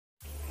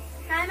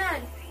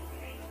Simon!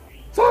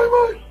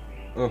 Simon!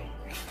 Oh.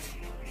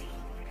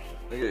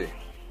 Okay.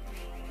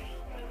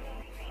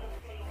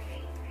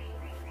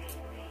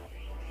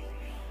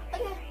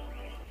 Okay.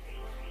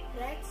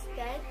 Let's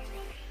get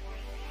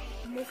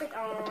music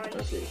on.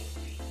 Okay.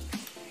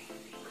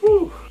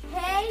 Whew.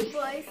 Hey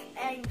boys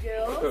and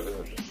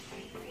girls.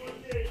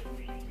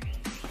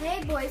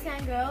 Hey boys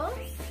and girls.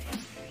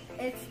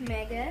 It's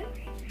Megan.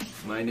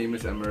 My name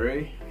is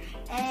EMIRAE.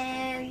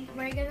 And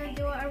we're gonna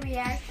do a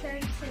reaction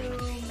to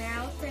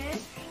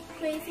MERRELLS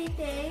Crazy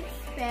Things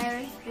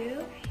Parents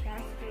Do.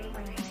 That's true,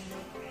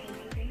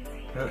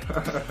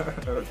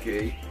 my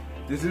Okay.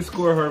 This is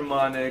Core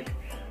Harmonic.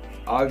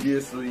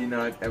 Obviously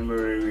not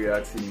EMIRAE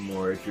Reacts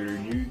anymore. If you're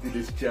new to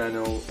this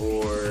channel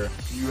or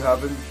you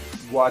haven't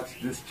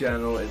watched this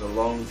channel in a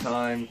long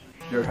time,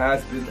 there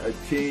has been a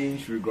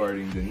change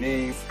regarding the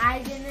names. I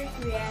didn't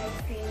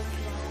react to it.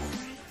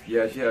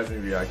 Yeah, she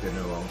hasn't reacted in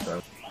a long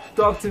time.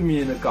 Talk to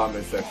me in the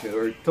comment section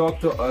or talk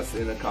to us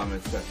in the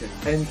comment section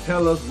and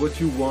tell us what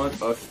you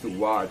want us to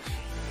watch.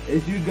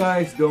 If you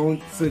guys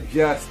don't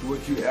suggest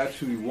what you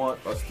actually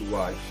want us to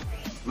watch,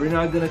 we're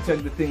not gonna check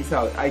the things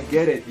out. I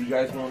get it, you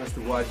guys want us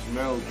to watch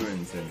MERRELL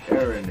Twins and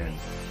Aaron and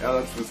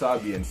Alex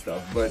Wasabi and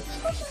stuff, but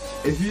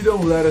if you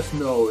don't let us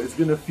know, it's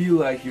gonna feel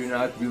like you're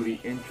not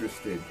really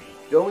interested.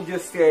 Don't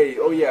just say,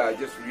 oh yeah,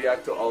 just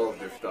react to all of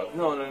their stuff.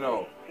 No, no,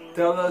 no.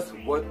 Tell us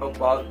what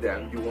about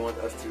them you want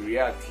us to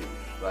react to.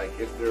 Like,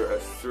 is there a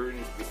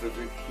certain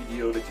specific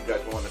video that you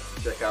guys want us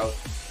to check out?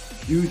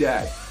 Do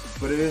that.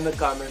 Put it in the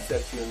comment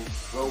section.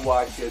 We'll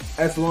watch it.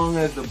 As long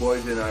as the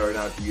boys and I are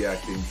not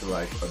reacting to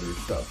like other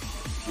stuff.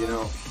 You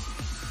know?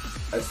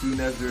 As soon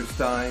as there's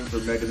time for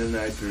Megan and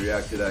I to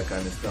react to that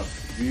kind of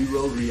stuff, we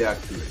will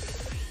react to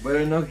it. But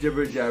enough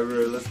jibber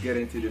jabber, let's get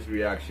into this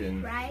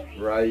reaction.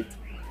 Right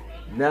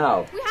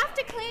now. We have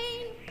to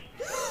clean.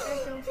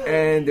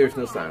 And there's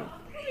no sound.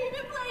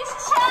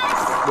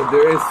 But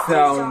there is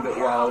sound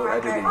while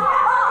editing.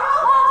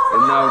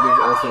 And now there's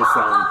also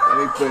sound. Let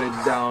me put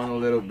it down a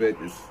little bit.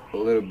 It's a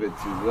little bit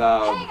too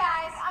loud. Hey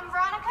guys, I'm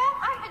Veronica.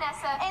 I'm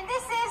Vanessa. And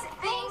this is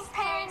Things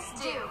Parents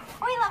Do.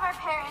 We love our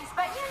parents,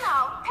 but you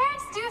know,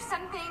 parents do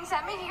some things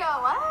that make you go,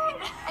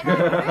 what? And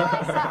I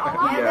realize that a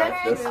lot of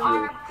parents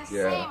are the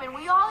same, and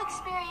we all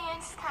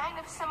experience kind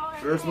of similar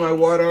Where's things. my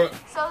water?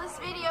 So this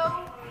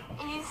video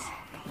is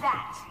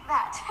that.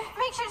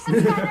 Make sure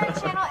to subscribe to our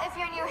channel if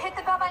you're new. Hit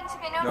the bell button to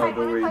get notified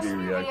when we post a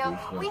new video.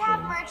 We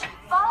have merch.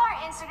 Follow our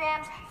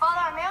Instagrams. Follow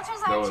our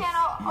MERRELLS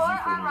channel or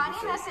our Ronnie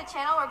and Nessa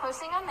channel. We're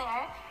posting on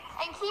there.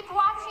 And keep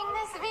watching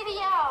this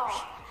video.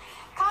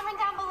 Comment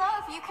down below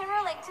if you can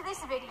relate to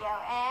this video.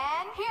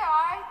 And here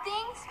are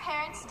Things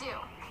Parents Do.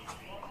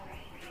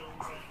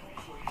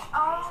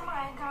 Oh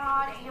my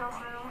god, your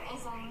room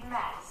is a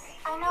mess.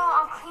 I know,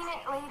 I'll clean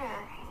it later.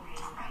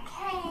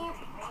 Okay.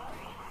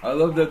 I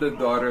love that the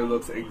daughter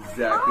looks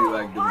exactly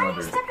like the why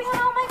mother. Are you stepping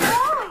on all my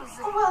clothes?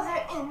 Well,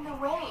 they're in the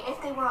way.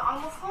 If they were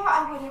on the floor,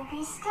 I wouldn't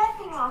be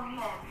stepping on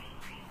them.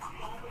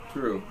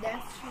 True.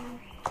 That's true.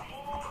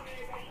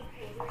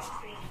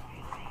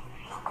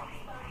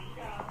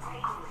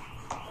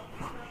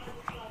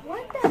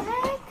 What the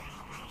heck?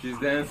 She's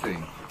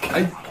dancing.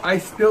 I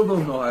still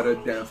don't know how to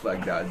dance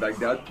like that. Like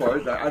that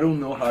part, I don't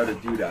know how to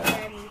do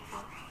that.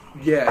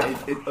 Yeah,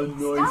 it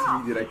annoys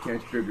me that I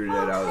can't figure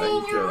that out. I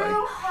need to like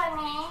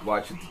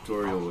watch a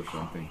tutorial or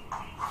something. I'll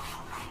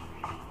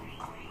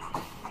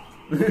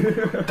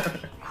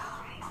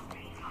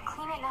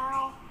clean it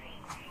now.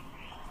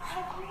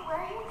 Honey, where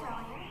are you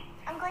going?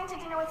 I'm going to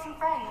dinner with some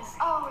friends.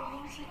 Oh,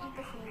 you need to eat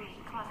before you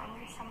leave. Come on, I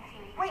need some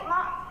food. Wait,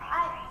 Mom,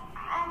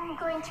 I'm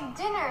going to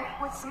dinner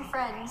with some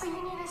friends. But you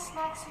need a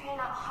snack so you're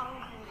not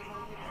hungry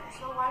later.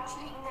 So why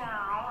don't you eat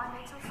now? I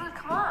need some food.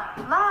 Come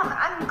on. Mom,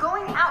 I'm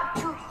going out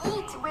to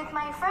eat with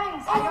my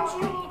friends. And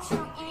you need to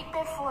eat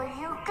before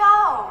you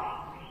go.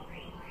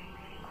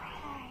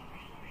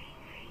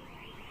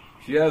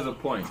 She has a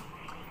point.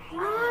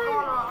 Whip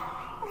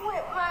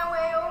my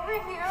way over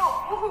here.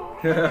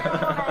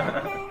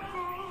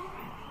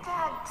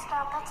 Dad,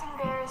 stop. That's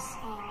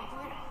embarrassing.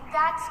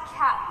 That's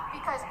cap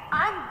because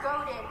I'm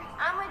goated.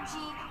 I'm a G.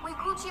 We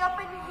Gucci up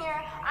in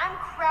here. I'm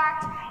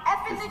cracked.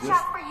 F in the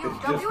chat for you.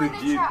 W in the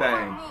chat for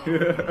me.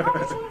 How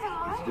did you even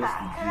learn that?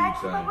 Because I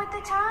keep up with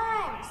the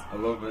times. I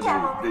love when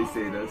they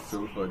say that's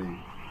so funny.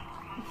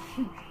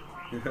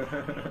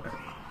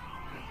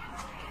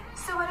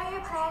 So what are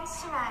your plans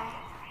tonight?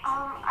 I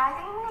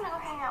think I'm gonna go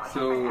hang out with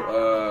my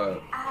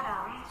friend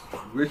Adam.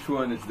 Which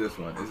one is this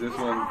one? Is this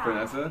one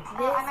Vanessa?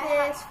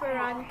 This is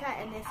Veronica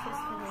and this is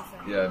Vanessa.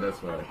 Yeah,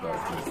 that's what I thought.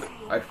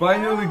 I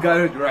finally got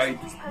it right.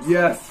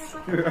 Yes.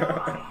 On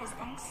his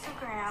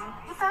Instagram.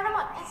 You found him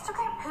on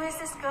Instagram? Who is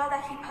this girl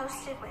that he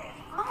posted with?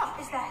 Mom,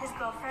 is that his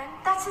girlfriend?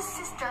 That's his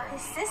sister.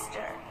 His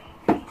sister?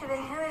 Okay,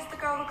 then who is the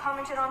girl who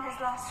commented on his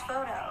last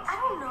photo? I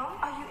don't know.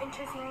 Are you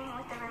interfering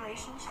with the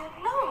relationship?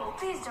 No,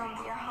 please don't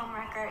be a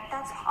homewrecker.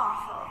 That's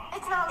awful.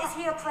 It's not. Is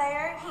he a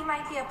player? He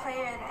might be a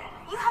player then.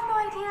 You have no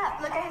idea.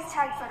 Look at his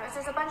tag photos.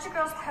 There's a bunch of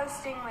girls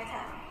posting with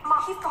him.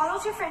 Mom, he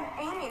follows your friend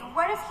Amy.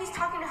 What if he's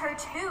talking to her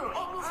too?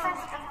 Amy's friends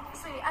with him.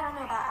 Sweetie, I don't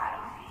know about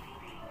Adam.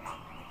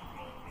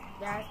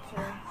 That's true.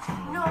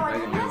 No one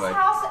Megan, in you're this like-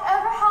 house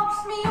ever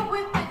helps me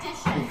with the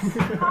dishes.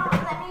 Mom,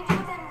 let me do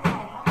them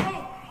then, okay?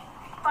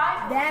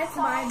 Fine. That's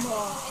my Solid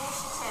mom.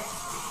 Initiative.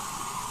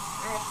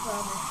 I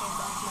promise you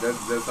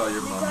that's my That's how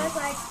your mom Because is.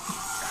 like,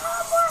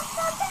 come wash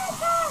the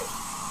dishes!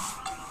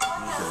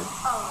 Okay.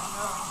 Oh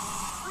no.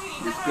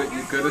 Sweetie,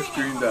 You could have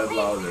streamed that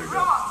louder though.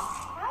 wrong.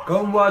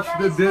 Come watch That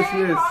the is very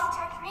dishes. wrong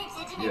technique.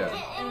 You didn't Yeah.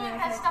 get any of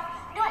that stuff.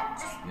 Do it.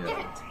 Just Yeah. give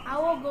it. I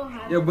will go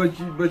have Yeah, but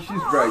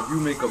she's right. You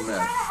make a Trying to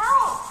mess.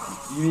 help.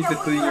 You need to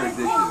clean your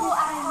dishes.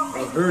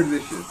 Oh, her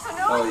dishes.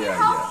 Oh yeah,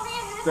 yeah.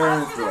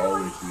 Parents will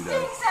always do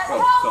that.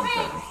 Oh,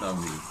 sometimes, not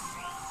me.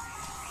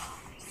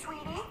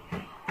 Sweetie,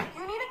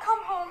 you need to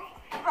come home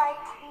right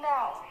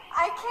now.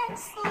 I can't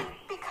sleep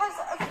because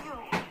of you.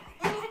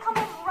 You need to come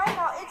home right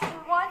now. It's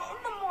 1 in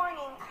the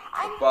morning.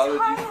 I'm Apologies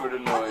tired for the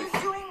of noise. you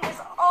doing this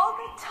all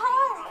the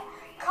time.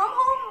 Come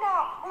home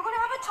now. We're gonna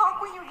have a talk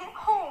when you get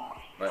home.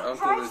 My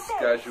uncle Drive is safe.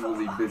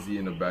 casually busy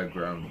in the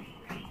background.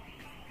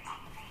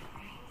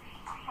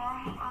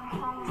 I'm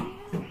home.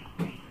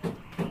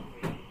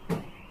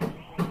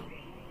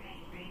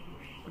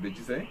 What did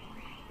you say?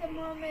 The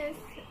mom is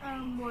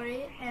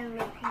worried and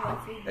look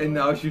what's he And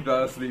now she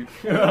fell asleep.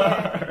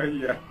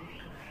 Yeah.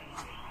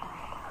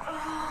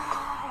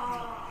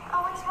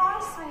 Oh, what's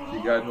wrong, sweetie?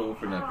 She got home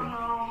for nothing.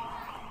 Oh,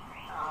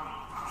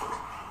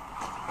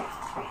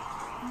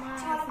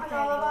 Mom's Do you wanna put a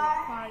lullaby?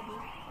 party.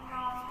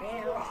 no.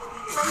 Still.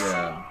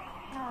 Yeah.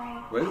 No.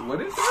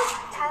 What is that?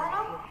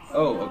 Tylenol?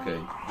 Oh, okay.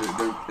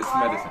 It's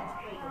medicine.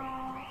 No.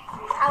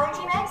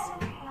 Allergy meds?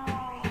 No.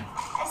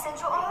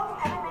 Essential oil?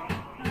 Peppermint?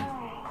 No.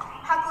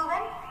 Hot glue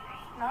gun?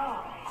 No.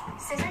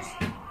 Scissors?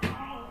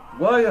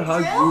 Why a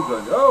hot glue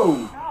gun? Oh!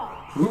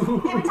 No.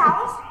 Paper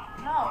towels?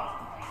 No.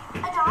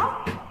 A dog?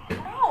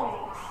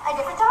 No. A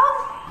different dog?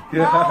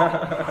 No. A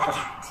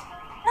cat?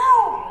 No.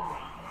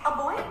 A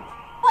boy?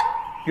 What?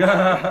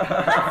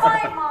 I'm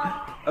fine, Mom.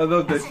 I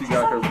love that she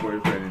got her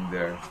boyfriend in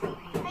there.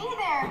 Hey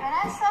there,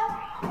 Vanessa.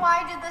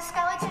 Why did the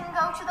skeleton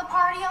go to the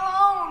party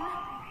alone?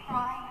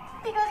 Why?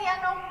 Because he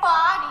had no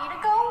body to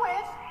go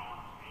with.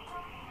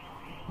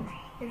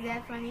 Is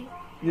that funny?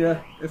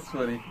 Yeah, it's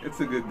funny. It's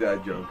a good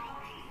dad joke.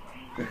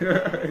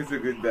 It's a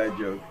good dad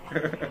joke.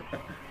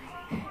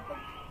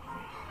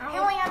 He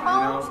only had You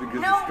know, bones,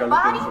 because no the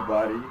skeleton's a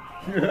body.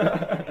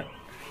 body.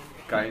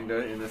 Kinda,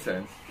 in a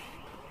sense.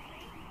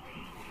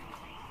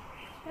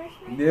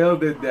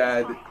 Nailed it,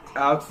 Dad.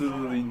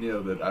 Absolutely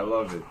nailed it. I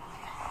love it.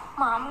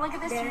 Mom, look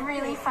at this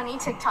really funny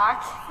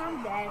TikTok.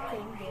 Some dad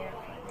think they're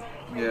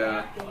funny.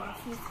 Yeah. Thinks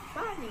he's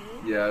funny.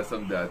 Yeah,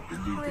 some dad do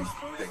Who is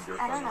think this?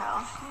 they're I don't funny.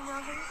 know. You know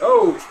him?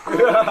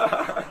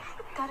 Oh!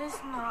 That is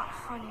not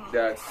funny.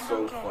 That's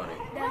so Okay. funny.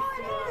 No, it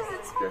is.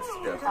 It's That's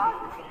funny. definitely Dog,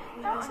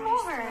 funny. dog's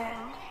over.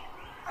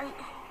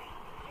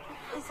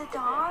 Is a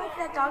dog?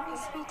 That dog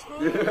needs to be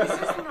tamed. This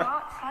is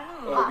not funny.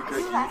 Oh, because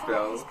You you laughing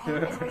at fell. his pain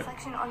is a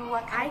reflection on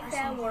what I kind of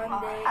fell person you one are.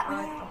 day When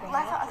on you a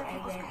laugh at ball other and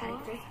people's then I pain,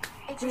 just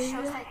it just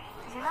shows that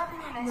you're not being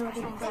a nice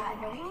person inside.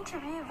 You need to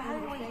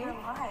reevaluate your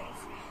life.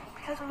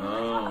 Because when you laugh at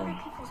Oh. other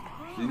people's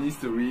pain, She needs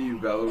to it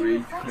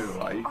reevaluate reflects her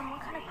life. on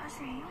what kind of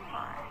person you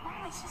are. No,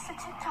 it's just a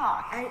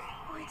TikTok.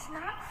 Oh, it's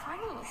not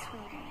funny,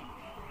 sweetie.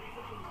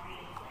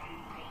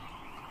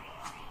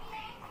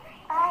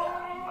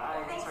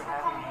 Bye. Thanks for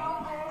coming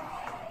over.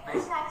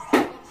 It's nice to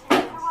meet you.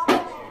 You're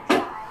welcome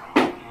anytime.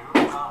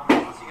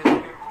 I'll see you guys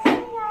later. See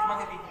ya. Come on,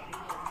 baby.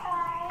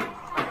 Bye.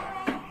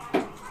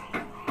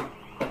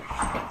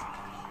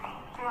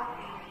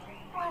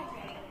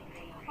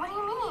 What do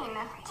you mean?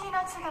 Do you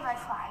not see the red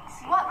flags?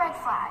 What red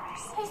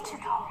flags? He's too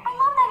tall. I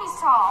love that he's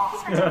tall.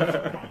 He's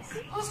ridiculous.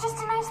 He's just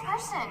a nice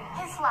person.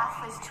 His laugh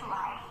was too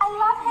loud. I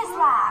love his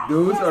laugh.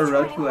 Those He has are too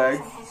red many holes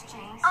flags. in his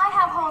jeans. I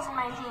have holes in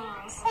my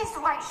jeans. His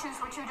white shoes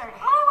were too dirty.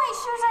 My white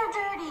shoes are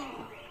dirty.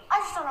 I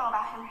just don't know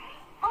about him.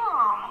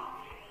 Mom.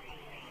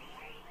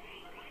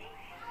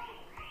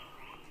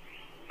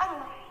 I don't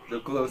know. The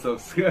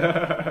close-ups.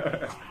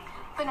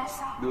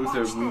 Vanessa, Those watch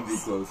are movie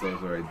this.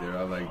 close-ups right there.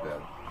 I like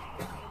that.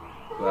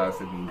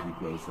 Classic movie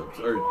close-ups.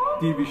 Or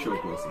TV show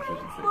close-ups, I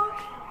should say. Look,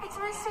 it's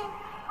missing.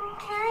 I'm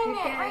carrying You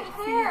it right can't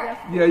see here.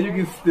 Yeah, you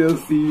can still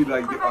see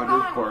like the Put it back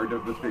other on. part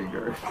of the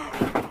finger.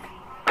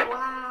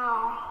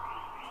 Wow.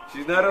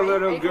 She's not a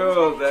little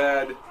girl,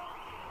 Dad.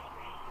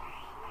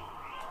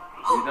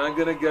 You're not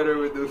gonna get her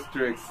with those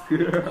tricks.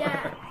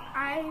 Yeah,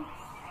 I.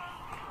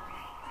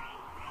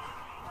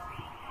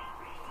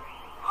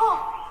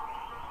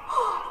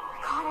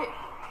 Got it.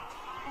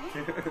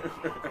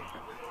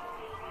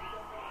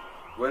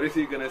 What is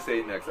he gonna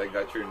say next? I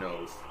got your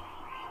nose.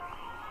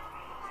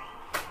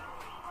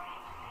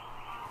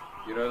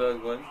 You know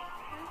that one?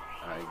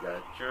 I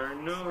got your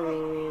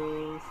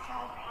nose.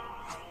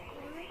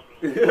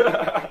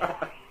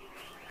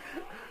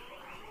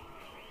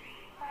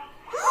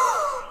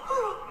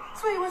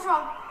 Sweetie, what's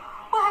wrong?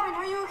 What happened?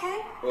 Are you okay?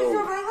 Is Oh.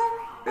 there a burglar?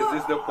 Is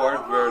this the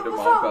part where the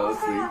What's mom wrong? fell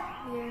What's going asleep?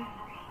 on? Yeah.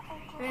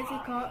 Where's he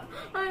called?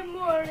 I'm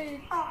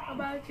worried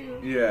about you.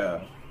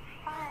 Yeah.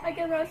 I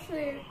cannot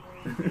sleep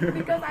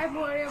because I'm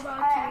worried about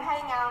Alright, I'm you.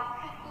 heading out.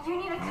 You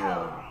need a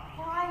coat. Yeah.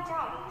 No, I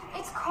don't.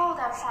 It's cold. cold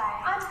outside.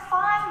 I'm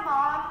fine,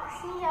 Mom.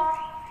 See ya.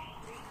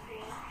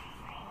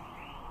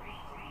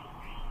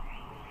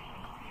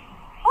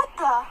 What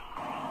the?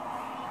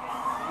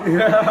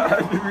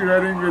 Yeah, you'll be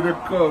running with a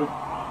coat.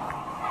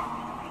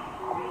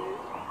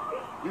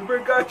 You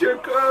forgot your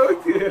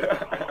coat. Yeah.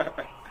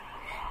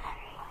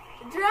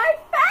 Drive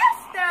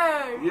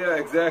faster! Yeah,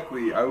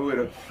 exactly. I would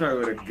have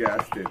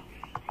guessed it.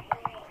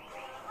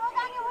 Roll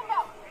down your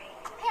window.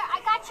 Here, I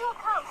got you a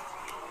coat.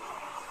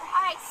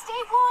 All right,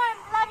 stay warm.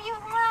 Love you.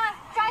 Mwah.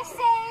 Drive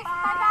safe.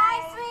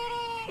 Bye-bye,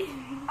 sweetie.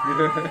 Bye.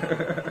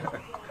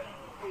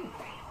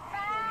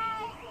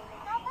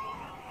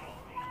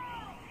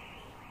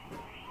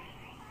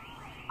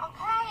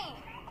 Okay.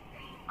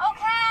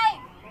 Okay.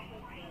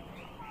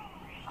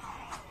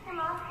 Your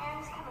mom,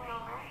 Aaron's coming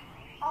over.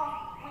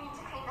 Oh, we need to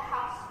clean the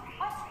house.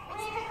 What? We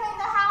need to clean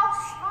the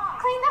house. Mom.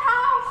 Clean the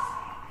house.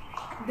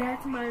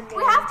 That's my mom.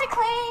 We have to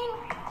clean.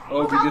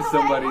 Oh, because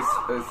somebody's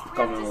is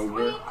coming We have to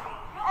over. sweep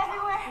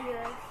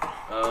everywhere.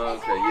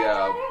 Okay,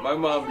 yeah. My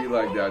mom be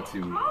like that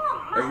too.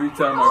 Every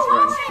time my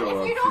friends show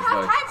up, she's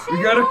like,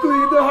 "We gotta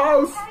clean the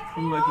house."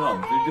 I'm like,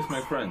 "Mom, they're just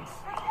my friends."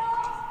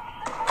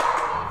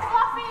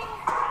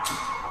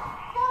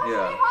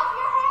 Yeah.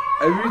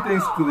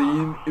 Everything's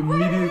clean.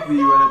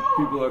 Immediately when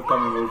people are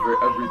coming over,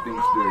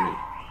 everything's dirty.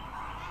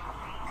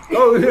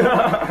 Oh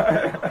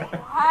yeah.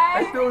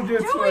 I told you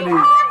it's funny. We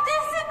have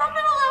this in the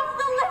middle of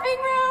the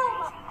living room.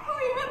 Who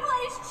even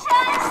plays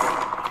chess?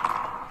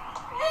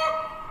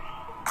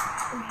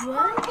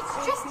 What? It's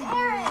just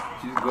Aaron.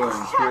 She's going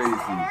Just crazy.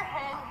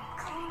 Aaron.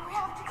 We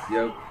have to clean.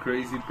 Yep,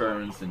 crazy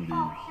parents indeed. Oh,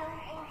 you're an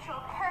angel.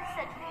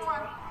 Perfect.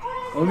 What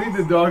is Only this?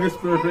 the dog is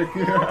perfect.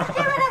 Get rid of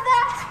that.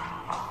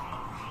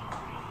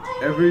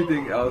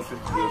 Everything else is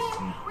just,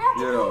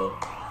 you know.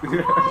 People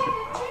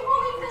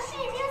leave the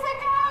sheet music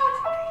out.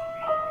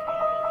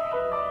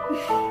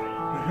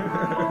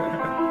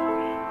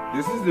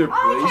 This is their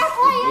place.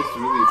 It looks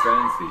really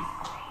fancy.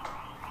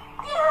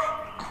 Yeah.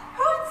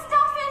 Whose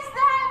stuff is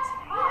that?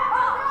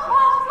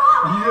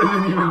 He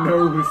doesn't even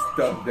know whose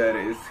stuff that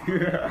is.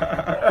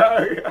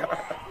 Sorry,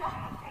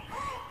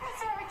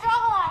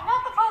 drama line,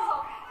 not the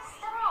puzzle.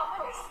 Stop.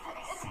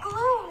 It's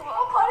glue.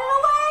 Oh, put it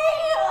away.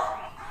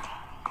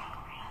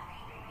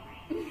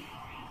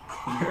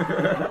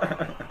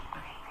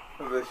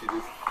 I bet she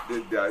just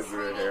did that with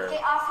her hair.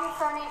 Get off your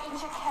phone and eat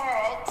your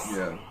carrots.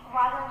 Yeah.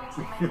 Why don't you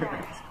eat my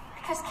carrots?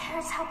 Because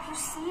carrots help you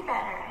see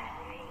better.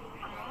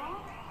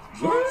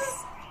 What?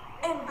 Yes.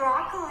 And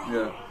broccoli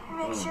Yeah.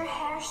 makes your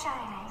hair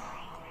shiny.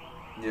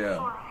 Yeah.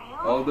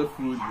 All the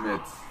food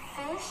myths.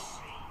 Fish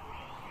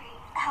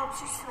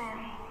helps you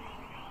swim.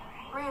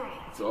 Really?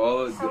 It's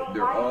all, So they're why do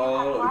you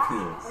all, have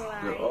glasses?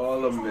 they're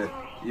all a myth.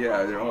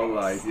 Yeah, they're all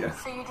lies, yeah.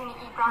 So you didn't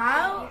eat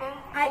How? broccoli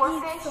either? I or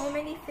eat fish? so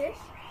many fish.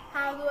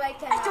 How do I I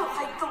don't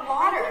like the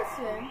water. I can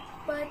swim,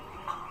 but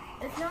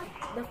it's not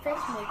the fish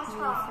makes me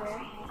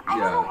swim. I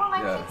don't know where my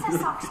Yeah. pizza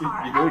socks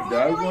are. You heard I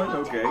that literally one?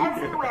 looked Okay.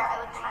 everywhere.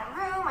 I looked in my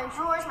room, my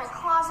drawers, my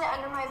closet,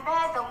 under my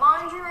bed, the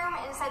laundry room,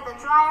 inside the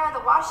dryer, the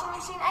washing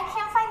machine. I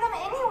can't find them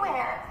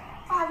anywhere.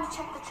 So have you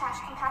checked the trash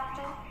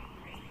compactor?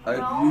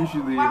 I've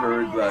usually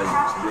heard like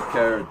the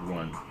carrot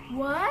one.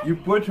 What? You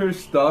put her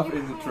stuff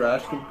in the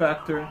trash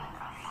compactor?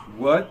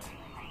 What?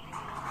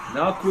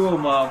 Not cool,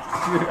 Mom.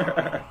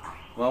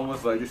 Mom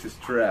was like, this is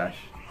trash.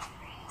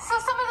 So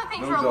some of the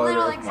things No are a daughter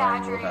little of mine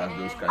will exaggerated, have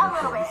those kind a of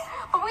little bit. things.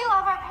 But we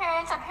love our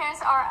parents. Our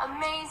parents are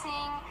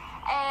amazing.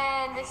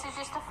 And this is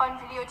just a fun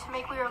video to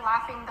make. We were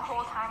laughing the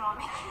whole time while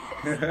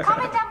making this.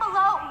 Comment down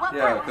below what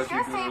Yeah, part was 'cause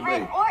your you can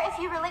favorite, relate. or if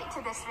you relate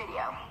to this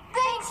video.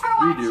 Thanks for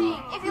We do.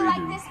 watching. If you We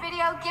like do. this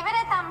video, give it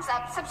a thumbs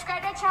up.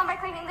 Subscribe to our channel by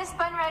clicking this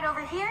button right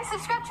over here.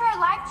 Subscribe to our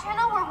live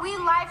channel where we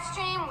live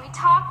stream, we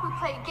talk, we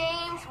play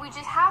games, we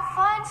just have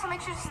fun. So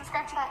make sure to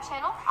subscribe to that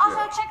channel. Also,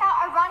 Yeah. check out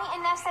our Ronnie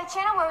and Nesta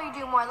channel where we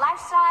do more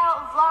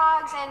lifestyle,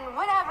 vlogs, and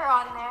whatever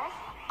on there.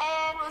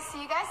 And we'll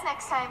see you guys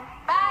next time.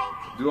 Bye.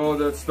 Do all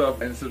that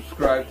stuff and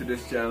subscribe to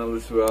this channel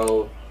as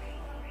well.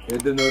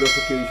 Hit the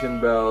notification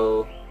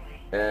bell.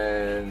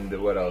 And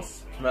what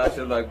else? Smash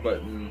the like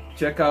button.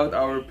 Check out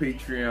our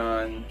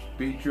Patreon.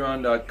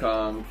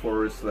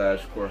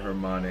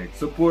 Patreon.com/CoreHarmonic.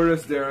 Support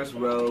us there as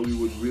well. We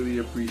would really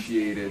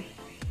appreciate it.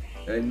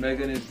 And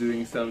Megan is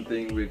doing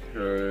something with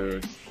her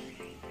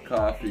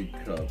coffee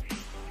cup.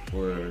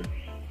 Or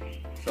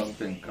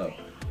something cup.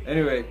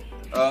 Anyway,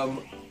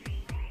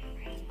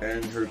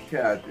 and her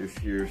cat is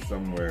here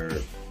somewhere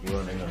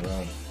running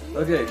around.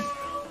 Okay.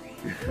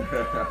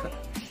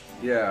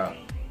 Yeah.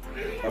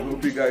 I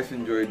hope you guys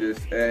enjoyed this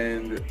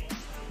and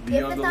be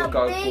Give on it the a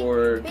lookout big,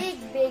 for big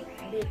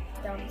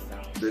thumbs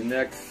up. the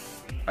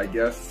next, I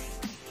guess,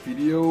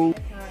 video.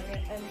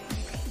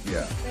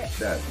 Yeah,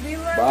 that. We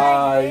were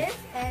Bye. like this,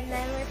 and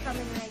then we're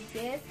coming like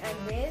this and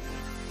this.